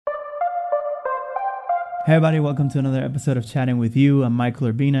Hey everybody, welcome to another episode of Chatting with You. I'm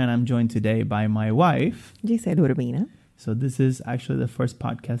Michael Urbina and I'm joined today by my wife, Giselle Urbina. So this is actually the first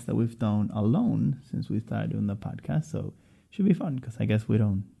podcast that we've done alone since we started doing the podcast. So it should be fun because I guess we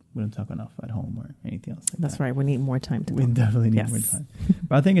don't talk enough at home or anything else like That's that. right. We need more time to talk. We definitely need more time.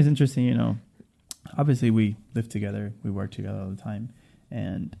 But I think it's interesting, obviously we live together, we work together all the time,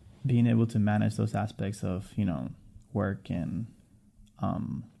 and being able to manage those aspects of, work and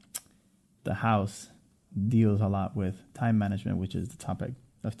the house deals a lot with time management, which is the topic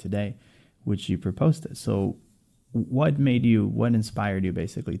of today, which you proposed it. So what inspired you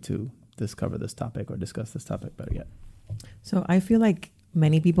basically to discover this topic or discuss this topic better yet? So I feel like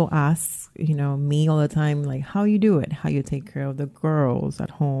many people ask, me all the time, like how you do it, how you take care of the girls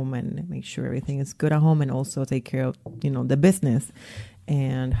at home and make sure everything is good at home and also take care of, the business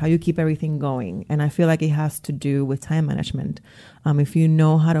and how you keep everything going. And I feel like it has to do with time management. If you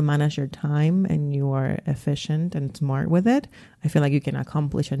know how to manage your time and you are efficient and smart with it, I feel like you can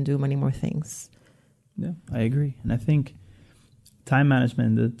accomplish and do many more things. Yeah, I agree. And I think time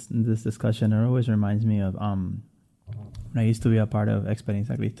management in this discussion, it always reminds me of when I used to be a part of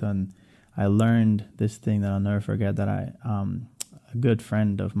Experiencia Cristo, and I learned this thing that I'll never forget that a good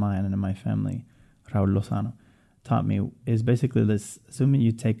friend of mine and in my family, Raul Lozano, taught me is basically this: assuming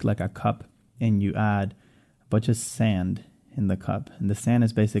you take like a cup and you add a bunch of sand in the cup, and the sand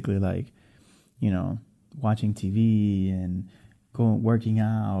is basically like, watching TV and working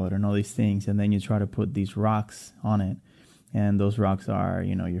out and all these things, and then you try to put these rocks on it, and those rocks are,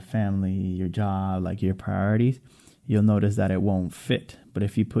 your family, your job, like your priorities. You'll notice that it won't fit. But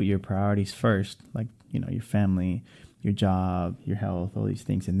if you put your priorities first, like, your family, your job, your health, all these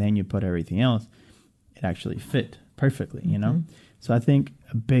things, and then you put everything else, it actually fit perfectly, So I think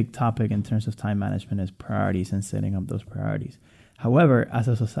a big topic in terms of time management is priorities and setting up those priorities. However, as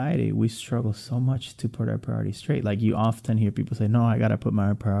a society, we struggle so much to put our priorities straight. Like you often hear people say, no, I got to put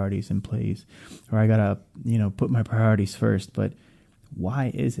my priorities in place, or I got to, put my priorities first. But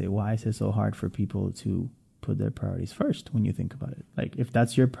why is it so hard for people to put their priorities first when you think about it? Like if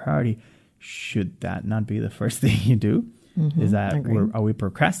that's your priority, should that not be the first thing you do? Is that are we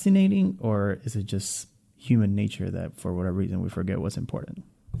procrastinating, or is it just human nature that for whatever reason we forget what's important?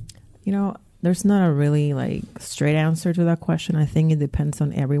 There's not a really straight answer to that question. I think it depends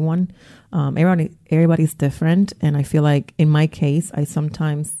on everyone. Everybody's different. And I feel like in my case, I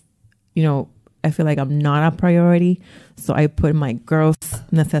sometimes, I feel like I'm not a priority. So I put my girls'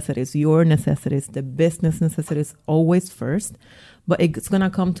 necessities, your necessities, the business necessities always first. But it's going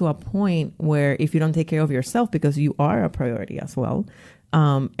to come to a point where if you don't take care of yourself, because you are a priority as well,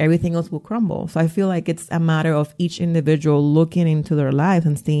 everything else will crumble. So I feel like it's a matter of each individual looking into their lives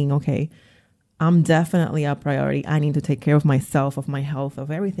and seeing, okay, I'm definitely a priority. I need to take care of myself, of my health,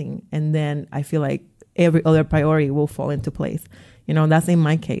 of everything. And then I feel like every other priority will fall into place. That's in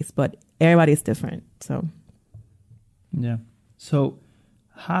my case, but everybody's different. So, yeah. So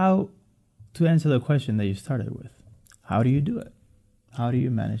to answer the question that you started with, how do you do it? How do you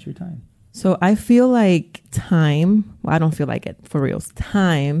manage your time? So I feel like time, I don't feel like it for real.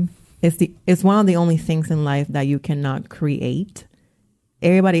 Time is one of the only things in life that you cannot create.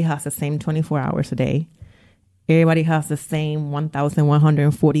 Everybody has the same 24 hours a day. Everybody has the same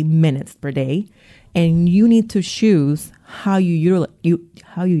 1,140 minutes per day. And you need to choose how you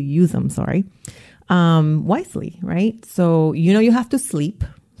use them, wisely, right? So, you have to sleep.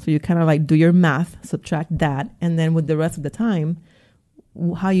 So you kind of do your math, subtract that. And then with the rest of the time,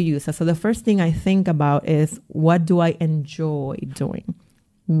 how you use it. So the first thing I think about is, what do I enjoy doing?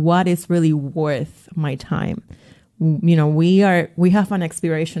 What is really worth my time? We have an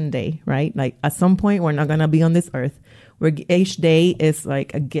expiration day, right? Like at some point we're not going to be on this earth, where each day is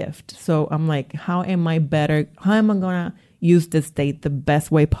like a gift. So I'm like, how am I going to use this day the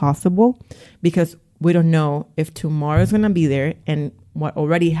best way possible? Because we don't know if tomorrow is going to be there, and what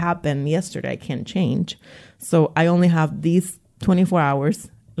already happened yesterday can't change. So I only have these 24 hours.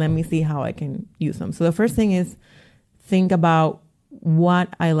 Let me see how I can use them. So the first thing is think about what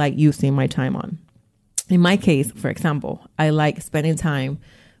I like using my time on. In my case, for example, I like spending time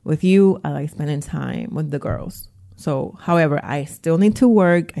with you. I like spending time with the girls. So, however, I still need to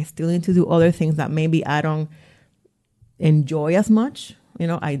work. I still need to do other things that maybe I don't enjoy as much.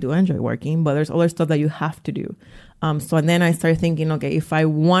 I do enjoy working, but there's other stuff that you have to do. And then I start thinking, okay, if I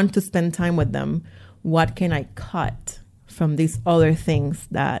want to spend time with them, what can I cut from these other things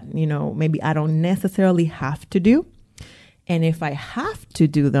that, maybe I don't necessarily have to do? And if I have to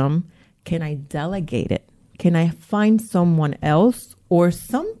do them, can I delegate it? Can I find someone else or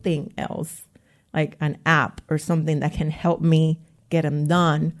something else, like an app or something that can help me get them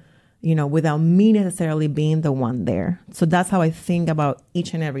done without me necessarily being the one there. So that's how I think about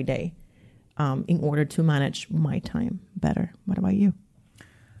each and every day in order to manage my time better. What about you?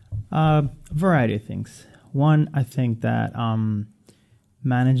 A variety of things. One, I think that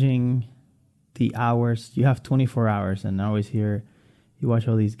managing the hours, you have 24 hours, and I always hear, you watch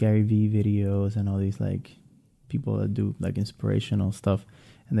all these Gary Vee videos and all these like people that do like inspirational stuff,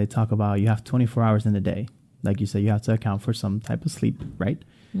 and they talk about you have 24 hours in a day. Like you said, you have to account for some type of sleep, right?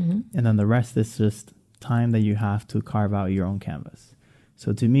 Mm-hmm. And then the rest is just time that you have to carve out your own canvas.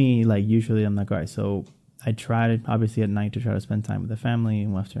 So to me, like usually I'm like, all right, so I try to, obviously at night, to try to spend time with the family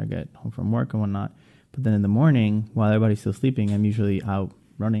and after I get home from work and whatnot. But then in the morning, while everybody's still sleeping, I'm usually out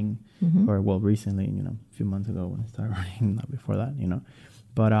running, or well, recently, a few months ago when I started running, not before that,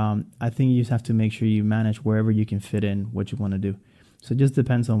 But I think you just have to make sure you manage wherever you can fit in what you want to do. So it just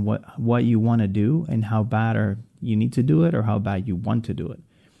depends on what you want to do and how bad or you need to do it or how bad you want to do it.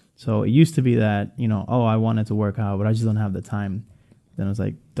 So it used to be that, I wanted to work out, but I just don't have the time. Then I was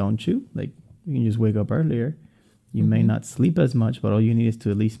like, don't you? Like, you can just wake up earlier. You may not sleep as much, but all you need is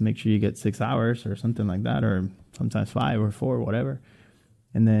to at least make sure you get 6 hours or something like that, or sometimes 5 or 4, whatever.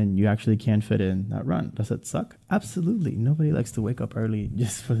 And then you actually can fit in that run. Does it suck? Absolutely. Nobody likes to wake up early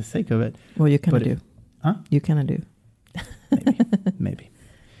just for the sake of it. Well, you cannot do. Huh? You cannot do. Maybe.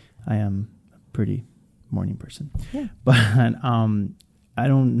 I am a pretty morning person. Yeah. But I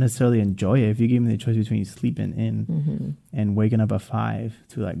don't necessarily enjoy it. If you gave me the choice between sleeping in and waking up at 5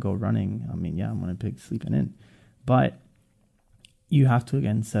 to like go running, I mean, yeah, I'm going to pick sleeping in. But you have to,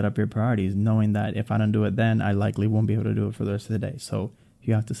 again, set up your priorities, knowing that if I don't do it then, I likely won't be able to do it for the rest of the day. So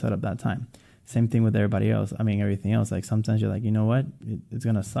you have to set up that time. Same thing with everybody else. I mean, everything else. Like sometimes you're like, you know what? It's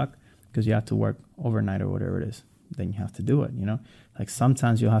going to suck because you have to work overnight or whatever it is. Then you have to do it, Like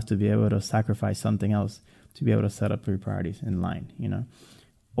sometimes you'll have to be able to sacrifice something else to be able to set up your priorities in line,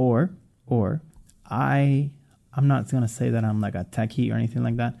 Or I'm not going to say that I'm like a techie or anything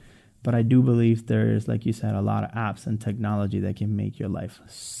like that, but I do believe there's, like you said, a lot of apps and technology that can make your life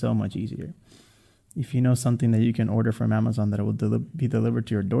so much easier. If you know something that you can order from Amazon that it will be delivered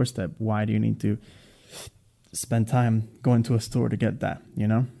to your doorstep, why do you need to spend time going to a store to get that,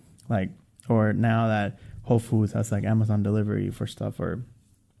 Like, or now that Whole Foods has like Amazon delivery for stuff, or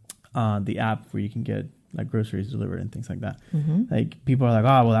the app where you can get like groceries delivered and things like that. Like people are like,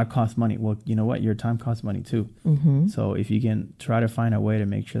 oh, well, that costs money. Well, you know what? Your time costs money too. So if you can try to find a way to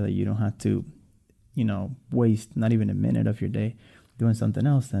make sure that you don't have to, waste not even a minute of your day doing something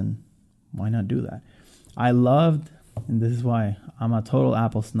else, then why not do that? I loved, and this is why I'm a total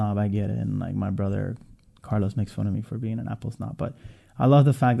Apple snob. I get it. And like my brother Carlos makes fun of me for being an Apple snob, but I love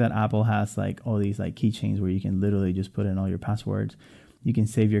the fact that Apple has like all these like keychains where you can literally just put in all your passwords. You can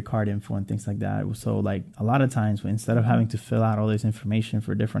save your card info and things like that. So like a lot of times, instead of having to fill out all this information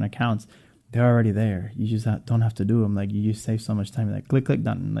for different accounts, they're already there. You just don't have to do them. Like you just save so much time. Like click,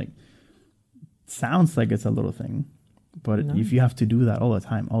 done. Like sounds like it's a little thing, but if you have to do that all the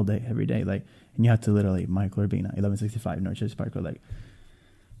time, all day, every day, like, and you have to literally Michael Urbina, 1165 North Church Park, like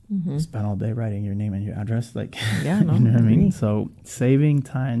spend all day writing your name and your address. Like, yeah, no, you know what I mean? So saving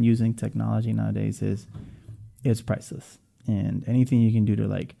time using technology nowadays is priceless. And anything you can do to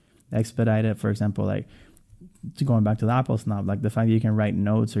like expedite it, for example, like going back to the Apple snob, like the fact that you can write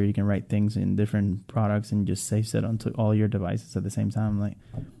notes or you can write things in different products and just save it onto all your devices at the same time, like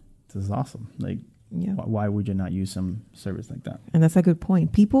this is awesome. Like, why would you not use some service like that? And that's a good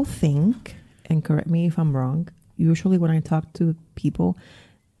point. People think, and correct me if I'm wrong, usually when I talk to people,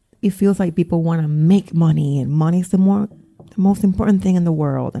 it feels like people want to make money, and money is the most important thing in the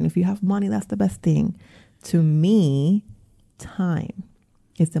world. And if you have money, that's the best thing. To me, time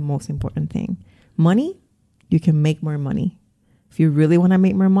is the most important thing. Money, you can make more money. If you really want to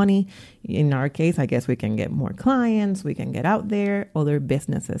make more money, in our case, I guess we can get more clients, we can get out there. Other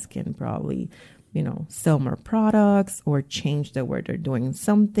businesses can probably, sell more products or change the way they're doing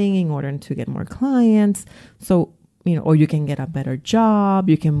something in order to get more clients. So, or you can get a better job,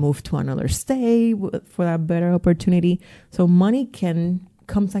 you can move to another state for that better opportunity. So money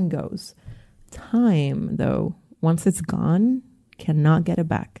comes and goes. Time, though, once it's gone, cannot get it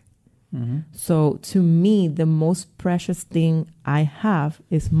back. So to me, the most precious thing I have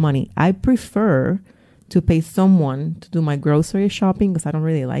is money. I prefer to pay someone to do my grocery shopping because I don't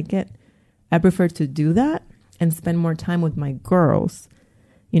really like it. I prefer to do that and spend more time with my girls.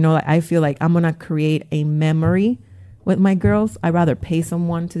 I feel like I'm going to create a memory with my girls. I'd rather pay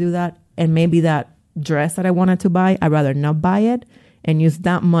someone to do that. And maybe that dress that I wanted to buy, I'd rather not buy it and use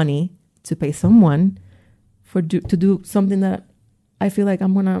that money to pay someone to do something that I feel like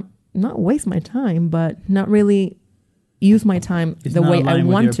I'm going to not waste my time, but not really use my time It's the not way I aligned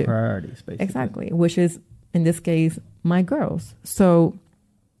with want your to. priorities, basically. Exactly, which is in this case my girls. So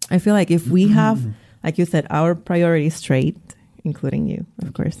I feel like if we have, like you said, our priorities straight, including you,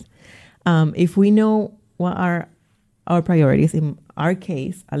 of course. If we know what are our priorities, in our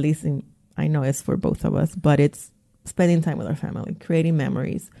case, at least I know it's for both of us, but it's spending time with our family, creating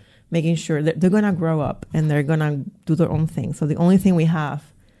memories, making sure that they're going to grow up and they're going to do their own thing. So the only thing we have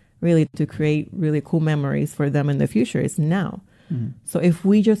really to create really cool memories for them in the future is now. So if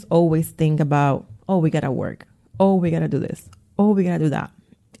we just always think about, oh, we got to work, oh, we got to do this, oh, we got to do that,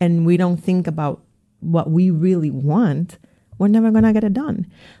 and we don't think about what we really want, we're never going to get it done.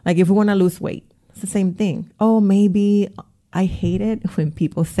 Like if we want to lose weight, it's the same thing. Oh, maybe I hate it when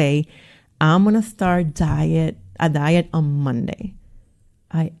people say, I'm going to start a diet on Monday.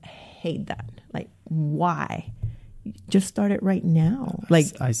 I hate that. Like, why? Just start it right now. Like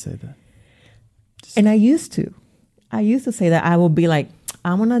I say that. And I used to say that. I will be like,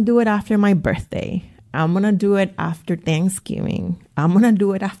 I'm going to do it after my birthday. I'm going to do it after Thanksgiving. I'm going to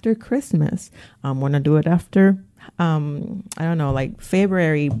do it after Christmas. I'm going to do it after, I don't know, like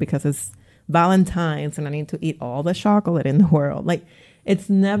February because it's Valentine's and I need to eat all the chocolate in the world. Like,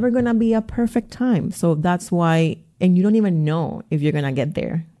 it's never going to be a perfect time. So that's why, and you don't even know if you're going to get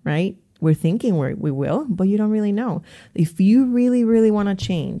there, right? We're thinking we will, but you don't really know. If you really, really want to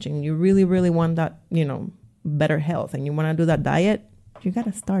change and you really, really want that, better health and you want to do that diet, you got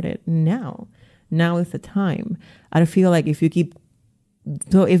to start it now. Now is the time. I feel like if you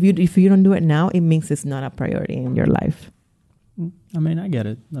don't do it now, it means it's not a priority in your life. I mean, I get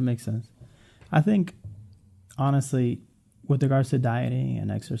it. That makes sense. I think, honestly, with regards to dieting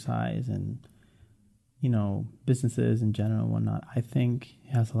and exercise and, businesses in general and whatnot, I think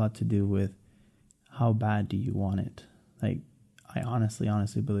it has a lot to do with how bad do you want it? Like, I honestly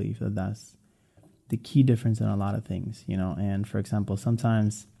believe that that's the key difference in a lot of things, And for example,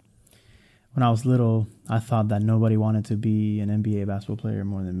 sometimes when I was little, I thought that nobody wanted to be an NBA basketball player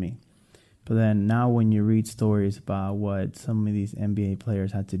more than me. But then now when you read stories about what some of these NBA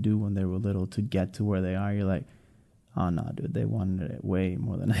players had to do when they were little to get to where they are, you're like, oh, no, dude, they wanted it way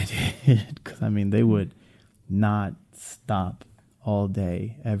more than I did. Because, they would not stop all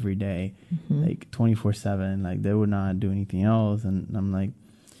day, every day, like 24/7. Like, they would not do anything else. And I'm like,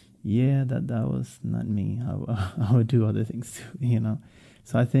 yeah, that was not me. I would do other things too,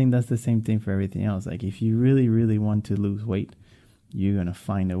 So I think that's the same thing for everything else. Like, if you really, really want to lose weight, you're going to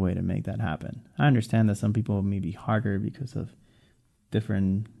find a way to make that happen. I understand that some people may be harder because of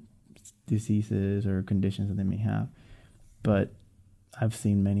different diseases or conditions that they may have. But I've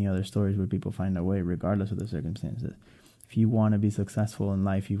seen many other stories where people find a way regardless of the circumstances. If you want to be successful in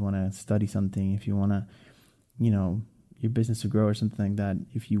life, you want to study something, if you want to, your business to grow or something like that,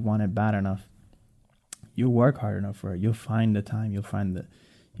 if you want it bad enough, you'll work hard enough for it. You'll find the time. You'll find the,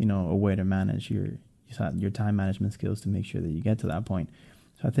 a way to manage your time management skills to make sure that you get to that point.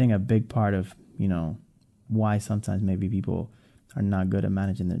 So I think a big part of, why sometimes maybe people are not good at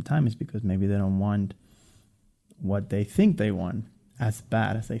managing their time is because maybe they don't want what they think they want as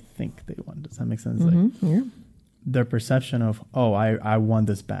bad as they think they want. Does that make sense? Yeah. Their perception of, oh, I want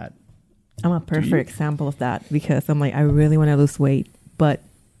this bad. I'm a perfect example of that because I'm like, I really want to lose weight, but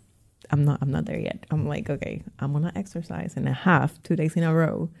I'm not there yet. I'm like, okay, I'm going to exercise and I have 2 days in a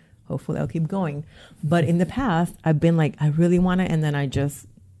row. Hopefully I'll keep going. But in the past, I've been like, I really want it. And then I just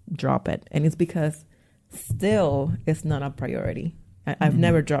drop it. And it's because still it's not a priority. I've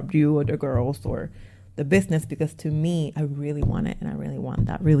never dropped you or the girls or the business because to me, I really want it. And I really want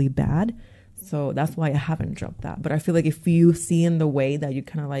that really bad. So that's why I haven't dropped that. But I feel like if you see in the way that you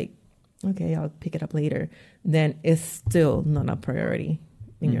kind of like, okay, I'll pick it up later, then it's still not a priority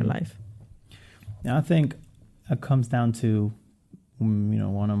in your life. Yeah, I think it comes down to,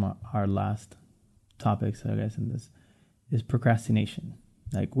 one of our last topics, I guess, in this is procrastination.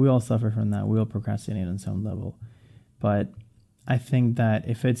 Like, we all suffer from that. We all procrastinate on some level. But I think that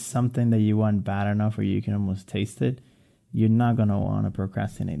if it's something that you want bad enough or you can almost taste it, you're not going to want to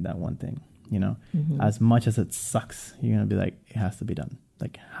procrastinate that one thing, As much as it sucks, you're going to be like, it has to be done.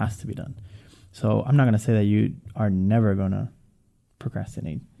 Like, it has to be done. So I'm not going to say that you are never going to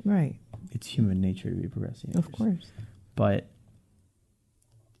procrastinate. Right. It's human nature to be procrastinators. Of course. But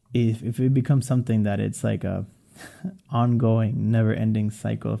if it becomes something that it's like a ongoing, never-ending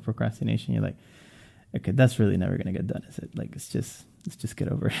cycle of procrastination, you're like, okay, that's really never going to get done, is it? Like, let's just get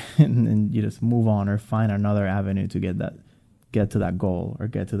over it and you just move on or find another avenue to get to that goal or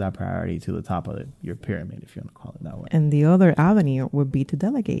get to that priority to the top of your pyramid, if you want to call it that way. And the other avenue would be to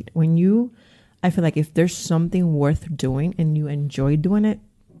delegate. I feel like if there's something worth doing and you enjoy doing it,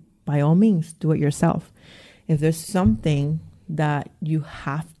 by all means, do it yourself. If there's something that you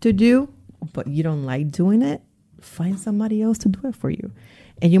have to do, but you don't like doing it, find somebody else to do it for you.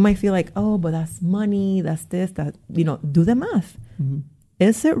 And you might feel like, oh, but that's money, that's this, that, do the math. Mm-hmm.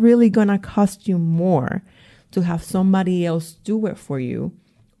 Is it really going to cost you more to have somebody else do it for you,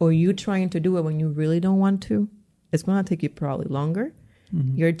 or you trying to do it when you really don't want to? It's going to take you probably longer.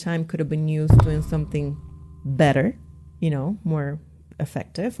 Mm-hmm. Your time could have been used doing something better, more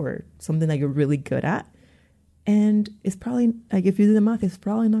effective, or something that you're really good at. And it's probably, like, if you do the math, it's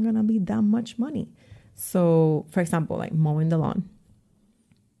probably not going to be that much money. So, for example, like mowing the lawn.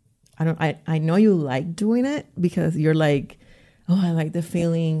 I know you like doing it because you're like, oh, I like the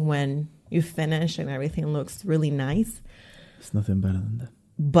feeling when you finish and everything looks really nice. It's nothing better than that.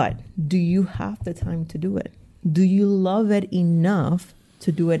 But do you have the time to do it? Do you love it enough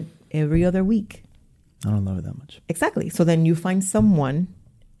to do it every other week? I don't love it that much. Exactly. So then you find someone,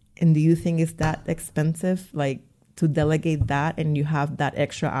 and do you think it's that expensive, like, to delegate that, and you have that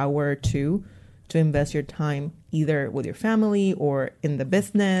extra hour or two to invest your time either with your family or in the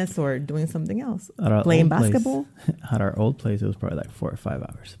business or doing something else, playing basketball? At our old place, it was probably like 4 or 5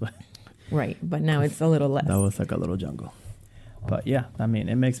 hours. But right. But now it's a little less. That was like a little jungle. But yeah, I mean,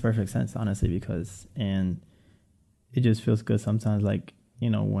 it makes perfect sense, honestly, because, and it just feels good sometimes, like,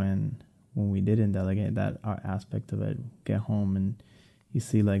 when we didn't delegate that aspect of it, get home and you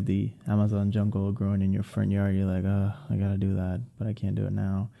see like the Amazon jungle growing in your front yard, you're like, oh, I gotta do that, but I can't do it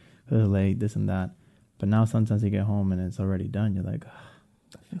now. It's late, this and that. But now sometimes you get home and it's already done. You're like,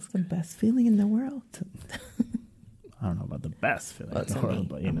 oh, that's the best feeling in the world. I don't know about the best feeling in the world,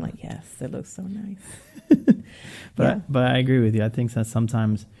 but I'm like, yes, it looks so nice. But I agree with you. I think that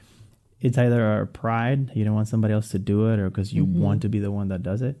sometimes it's either our pride, you don't want somebody else to do it, or because you want to be the one that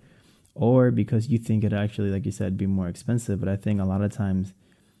does it, or because you think it actually, like you said, be more expensive. But I think a lot of times,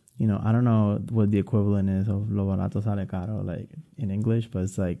 I don't know what the equivalent is of lo barato sale caro, like in English, but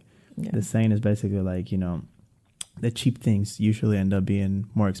it's like, the saying is basically like, the cheap things usually end up being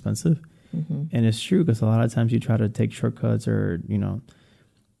more expensive. Mm-hmm. And it's true, because a lot of times you try to take shortcuts or,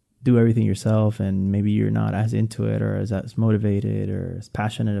 do everything yourself, and maybe you're not as into it or as motivated or as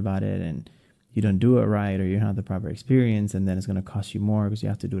passionate about it, and you don't do it right, or you don't have the proper experience, and then it's going to cost you more because you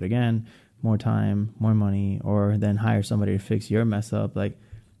have to do it again, more time, more money, or then hire somebody to fix your mess up. Like,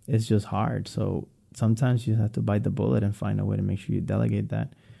 it's just hard. So sometimes you have to bite the bullet and find a way to make sure you delegate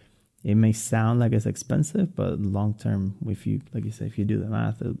that. It may sound like it's expensive, but long term, if you, like you say, if you do the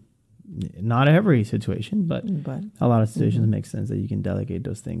math, not every situation, but a lot of situations make sense that you can delegate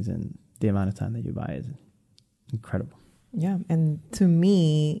those things, and the amount of time that you buy is incredible. Yeah. And to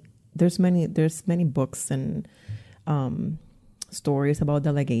me, there's many books and stories about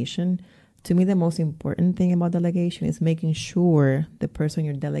delegation. To me, the most important thing about delegation is making sure the person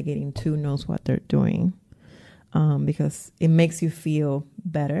you're delegating to knows what they're doing, because it makes you feel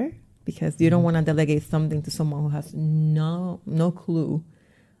better, because you don't want to delegate something to someone who has no clue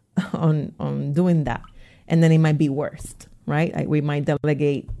on doing that, and then it might be worse, right? Like, we might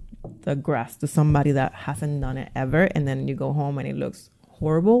delegate the grass to somebody that hasn't done it ever, and then you go home and it looks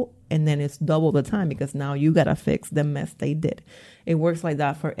horrible, and then it's double the time because now you gotta fix the mess they did. It works like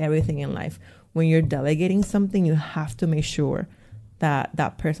that for everything in life. When you're delegating something, you have to make sure that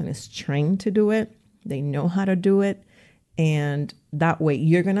that person is trained to do it, they know how to do it, and that way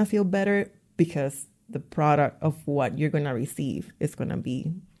you're gonna feel better, because the product of what you're gonna receive is gonna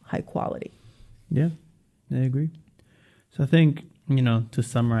be high quality. Yeah, I agree. So I think, to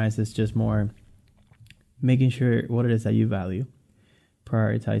summarize, it's just more making sure what it is that you value,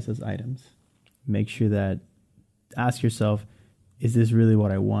 prioritize those items, make sure that, ask yourself, is this really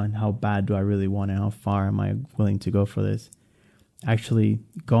what I want? How bad do I really want it? How far am I willing to go for this? Actually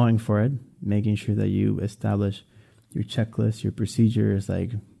going for it, making sure that you establish your checklist, your procedures,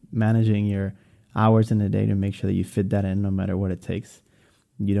 like managing your hours in the day to make sure that you fit that in no matter what it takes.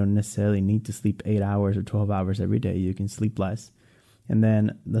 You don't necessarily need to sleep 8 hours or 12 hours every day. You can sleep less. And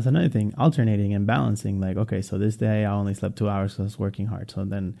then that's another thing, alternating and balancing. Like, okay, so this day I only slept 2 hours because I was working hard. So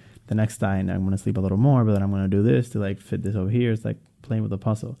then the next day I'm going to sleep a little more, but then I'm going to do this to like fit this over here. It's like playing with a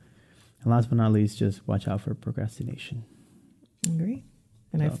puzzle. And last but not least, just watch out for procrastination. Agree.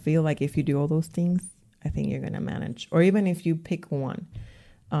 And I feel like if you do all those things, I think you're going to manage. Or even if you pick one,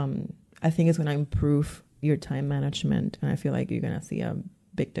 I think it's going to improve your time management. And I feel like you're going to see a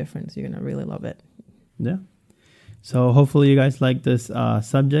big difference. You're going to really love it. Yeah. So hopefully you guys like this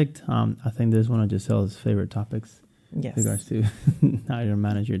subject. I think this is one of Giselle's favorite topics. Yes. In regards to how to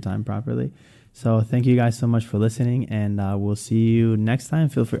manage your time properly. So thank you guys so much for listening, and we'll see you next time.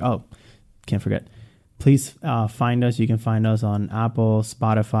 Feel free. Oh, can't forget. Please find us. You can find us on Apple,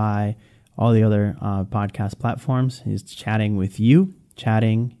 Spotify, all the other podcast platforms. He's chatting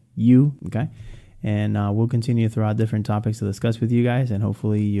you. Okay. And we'll continue throughout different topics to discuss with you guys, and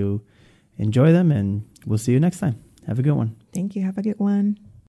hopefully you enjoy them, and we'll see you next time. Have a good one. Thank you. Have a good one.